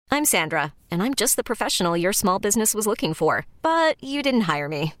I'm Sandra, and I'm just the professional your small business was looking for. But you didn't hire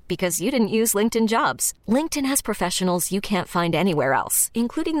me because you didn't use LinkedIn Jobs. LinkedIn has professionals you can't find anywhere else,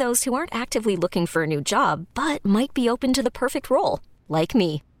 including those who aren't actively looking for a new job, but might be open to the perfect role, like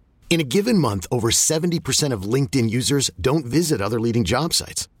me. In a given month, over 70% of LinkedIn users don't visit other leading job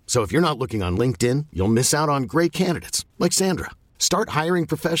sites. So if you're not looking on LinkedIn, you'll miss out on great candidates like Sandra. Start hiring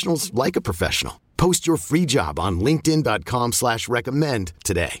professionals like a professional. Post your free job on linkedin.com/recommend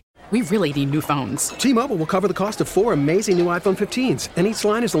today. We really need new phones. T-Mobile will cover the cost of 4 amazing new iPhone 15s, and each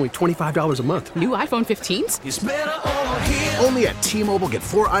line is only $25 a month. New iPhone 15s? It's better over here. Only at T-Mobile, get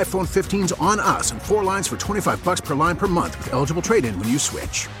 4 iPhone 15s on us and 4 lines for $25 per line per month with eligible trade-in when you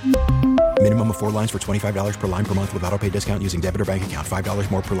switch. Minimum of 4 lines for $25 per line per month with autopay discount using debit or bank account.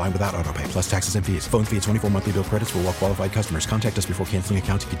 $5 more per line without autopay, plus taxes and fees. Phone fee at 24 monthly bill credits for well-qualified customers. Contact us before canceling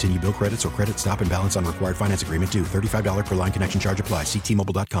account to continue bill credits or credit stop and balance on required finance agreement due. $35 per line connection charge applies. See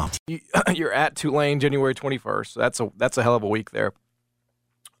T-Mobile.com. You're at Tulane January 21st. So that's a hell of a week there.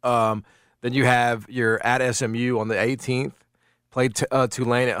 Then you're at SMU on the 18th. Played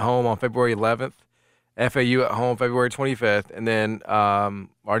Tulane at home on February 11th. FAU at home February 25th, and then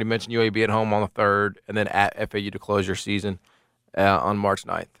already mentioned UAB at home on the 3rd, and then at FAU to close your season on March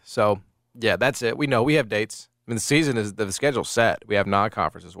 9th. So, yeah, that's it. We know. We have dates. I mean, the schedule's set. We have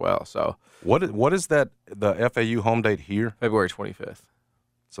non-conference as well. So, what is that, the FAU home date here? February 25th.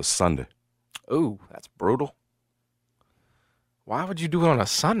 It's a Sunday. Ooh, that's brutal. Why would you do it on a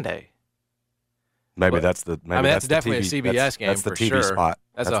Sunday? That's definitely a CBS game that's the for TV sure. spot.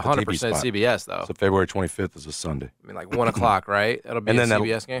 That's 100% CBS, though. So February 25th is a Sunday. I mean, like 1 o'clock, right? That'll be a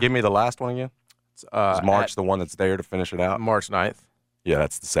CBS game. Give me the last one again. Is March the one that's there to finish it out? March 9th. Yeah,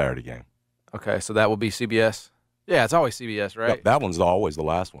 that's the Saturday game. Okay, so that will be CBS. Yeah, it's always CBS, right? Yep, that one's always the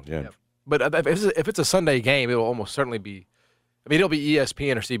last one, yeah. Yep. But if it's a Sunday game, it will almost certainly be – I mean, it'll be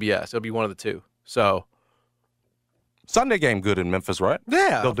ESPN or CBS. It'll be one of the two. So – Sunday game good in Memphis, right?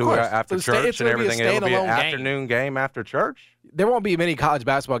 Yeah, they'll do it after church and everything. It'll be an afternoon game after church. There won't be many college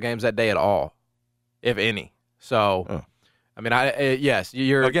basketball games that day at all, if any. So, I mean, yes,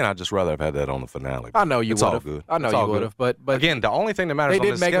 you're. Again, I'd just rather have had that on the finale. I know you would have. Good. I know you would have, but again, the only thing that matters.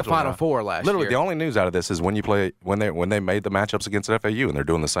 They did make a Final Four last year. Literally, the only news out of this is when they made the matchups against FAU, and they're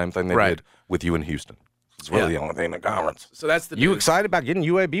doing the same thing they did with you in Houston. It's really the only thing in the conference. So that's the. You excited about getting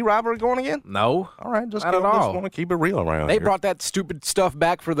UAB rivalry going again? No. All right, just want to keep it real around They here. brought that stupid stuff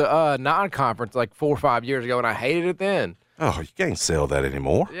back for the non-conference like 4 or 5 years ago, and I hated it then. Oh, you can't sell that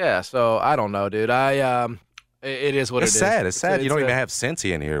anymore. Yeah, so I don't know, dude. It is what it is. It's sad. It's sad. You don't even have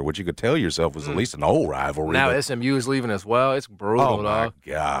Cincy in here, which you could tell yourself was at least an old rivalry. Now SMU is leaving as well. It's brutal, oh, my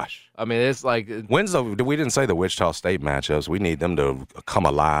gosh. I mean, it's like – we didn't say the Wichita State matchups. We need them to come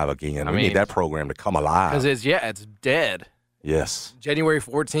alive again. We need that program to come alive. Because it's dead. Yes. January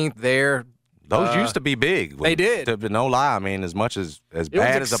 14th there. Those used to be big. They did. No lie. I mean, as much as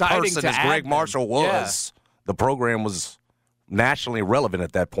bad as a person as Greg Marshall was, the program was nationally relevant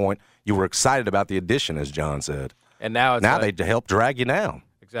at that point. You were excited about the addition, as John said. And now they help drag you down.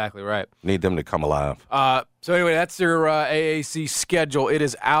 Exactly right. Need them to come alive. So anyway, that's your AAC schedule. It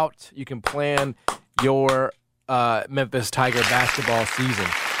is out. You can plan your Memphis Tiger basketball season.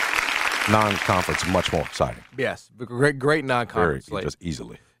 Non-conference, much more exciting. Yes, great non-conference slate. Just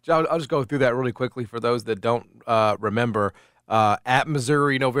easily. I'll just go through that really quickly for those that don't remember. At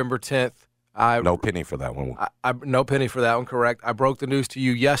Missouri, November 10th. No penny for that one. No penny for that one, correct. I broke the news to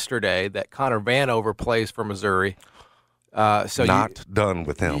you yesterday that Connor Vanover plays for Missouri. So not done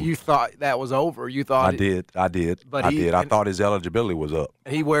with him. You thought that was over. You thought I did. But I thought his eligibility was up.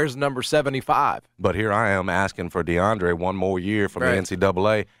 He wears number 75. But here I am asking for DeAndre one more year from the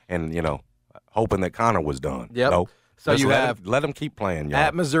NCAA, and hoping that Connor was done. Yep. No. So let him keep playing. Y'all.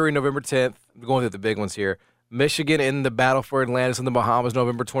 At Missouri, November 10th. I'm going through the big ones here. Michigan in the battle for Atlantis in the Bahamas,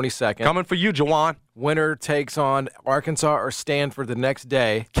 November 22nd. Coming for you, Jawan. Winner takes on Arkansas or Stanford the next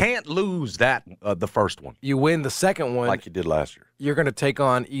day. Can't lose that, the first one. You win the second one. Like you did last year. You're going to take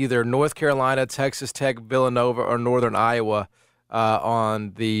on either North Carolina, Texas Tech, Villanova, or Northern Iowa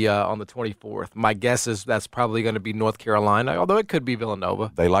on the 24th. My guess is that's probably going to be North Carolina, although it could be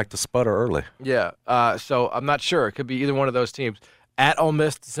Villanova. They like to sputter early. Yeah, so I'm not sure. It could be either one of those teams. At Ole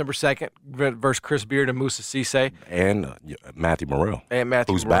Miss, December 2nd, versus Chris Beard and Musa Cisse. And Matthew Morrell.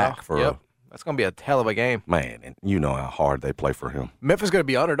 Who's back for that's going to be a hell of a game. Man, and you know how hard they play for him. Memphis going to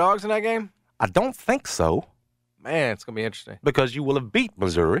be underdogs in that game? I don't think so. Man, it's going to be interesting. Because you will have beat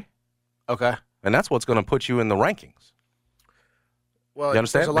Missouri. Okay. And that's what's going to put you in the rankings. Well, you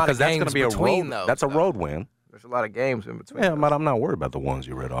understand? There's a lot because of that's going to be between a road. Those, that's a road win. There's a lot of games in between. Yeah, but I'm not worried about the ones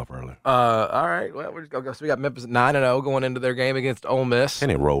you read off earlier. All right. Well, we're just gonna go. So we got Memphis 9-0 going into their game against Ole Miss.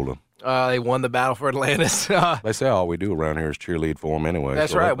 Kenny rolling. They won the battle for Atlantis. They say all we do around here is cheerlead for them anyway.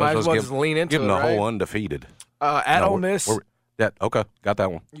 That's right. Might as well just lean into it. Give them the whole undefeated. At Ole Miss. Okay, got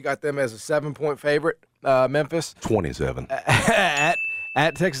that one. You got them as a 7-point favorite. Memphis 27 at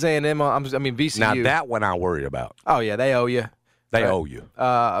Texas A&M. VCU. Now that one I worry about. Oh yeah, they owe you. They owe you.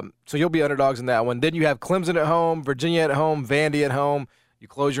 So you'll be underdogs in that one. Then you have Clemson at home, Virginia at home, Vandy at home. You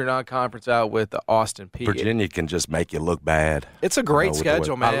close your non-conference out with the Austin Peay. Virginia can just make you look bad. It's a great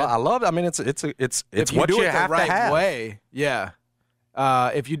schedule, man. I love it. I mean, it's what you have to have. Way, yeah.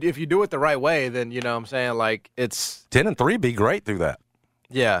 If you do it the right way, then you know what I'm saying, like it's 10-3 be great through that.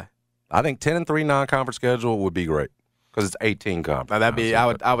 Yeah. I think 10-3 non-conference schedule would be great because it's 18 conference. Now that'd be I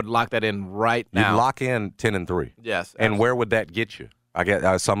would lock that in right now. You'd lock in 10-3. Yes. And where would that get you? I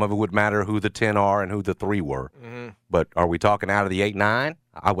guess some of it would matter who the 10 are and who the 3 were. Mm-hmm. But are we talking out of the 8-9?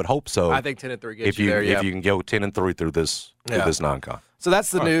 I would hope so. I think 10-3 gets you there. If you can go 10-3 through this non-con. So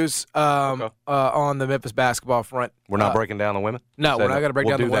that's the news on the Memphis basketball front. We're not breaking down the women? No, we're not going to break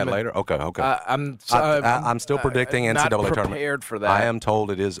down the women. We'll do that later? Okay. I'm still predicting NCAA tournament. Not prepared for that. I am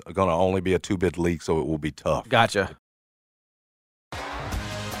told it is going to only be a 2-bid league, so it will be tough. Gotcha.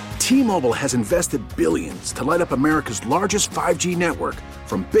 T-Mobile has invested billions to light up America's largest 5G network,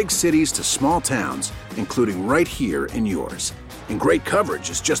 from big cities to small towns, including right here in yours. And great coverage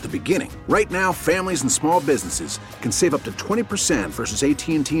is just the beginning. Right now, families and small businesses can save up to 20% versus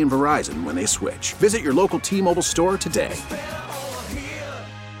AT&T and Verizon when they switch. Visit your local T-Mobile store today.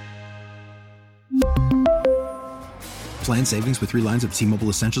 Plan savings with 3 lines of T-Mobile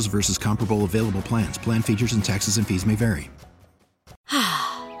Essentials versus comparable available plans. Plan features and taxes and fees may vary.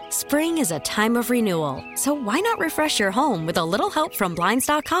 Spring is a time of renewal, so why not refresh your home with a little help from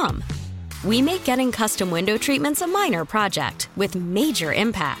Blinds.com? We make getting custom window treatments a minor project with major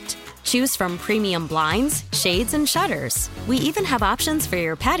impact. Choose from premium blinds, shades, and shutters. We even have options for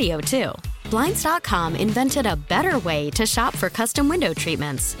your patio, too. Blinds.com invented a better way to shop for custom window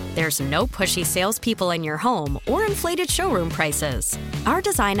treatments. There's no pushy salespeople in your home or inflated showroom prices. Our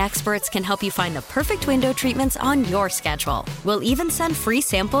design experts can help you find the perfect window treatments on your schedule. We'll even send free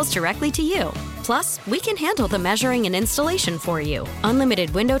samples directly to you. Plus, we can handle the measuring and installation for you.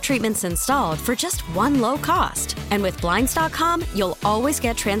 Unlimited window treatments installed for just one low cost. And with Blinds.com, you'll always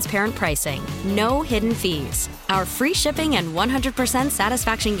get transparent pricing. No hidden fees. Our free shipping and 100%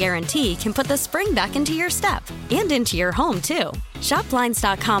 satisfaction guarantee can put the spring back into your step and into your home, too. Shop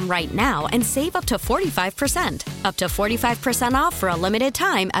Blinds.com right now and save up to 45%. Up to 45% off for a limited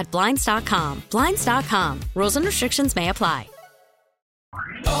time at Blinds.com. Blinds.com. Rules and restrictions may apply.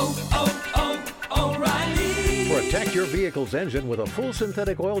 O'Reilly. Protect your vehicle's engine with a full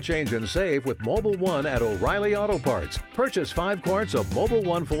synthetic oil change and save with Mobile One at O'Reilly Auto Parts. Purchase 5 quarts of Mobile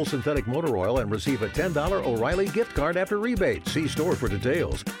One full synthetic motor oil and receive a $10 O'Reilly gift card after rebate. See store for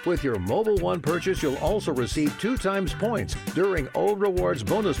details. With your Mobile One purchase, you'll also receive 2 times points during O Rewards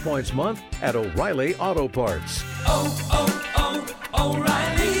Bonus Points Month at O'Reilly Auto Parts.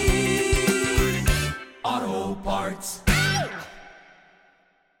 O'Reilly Auto Parts.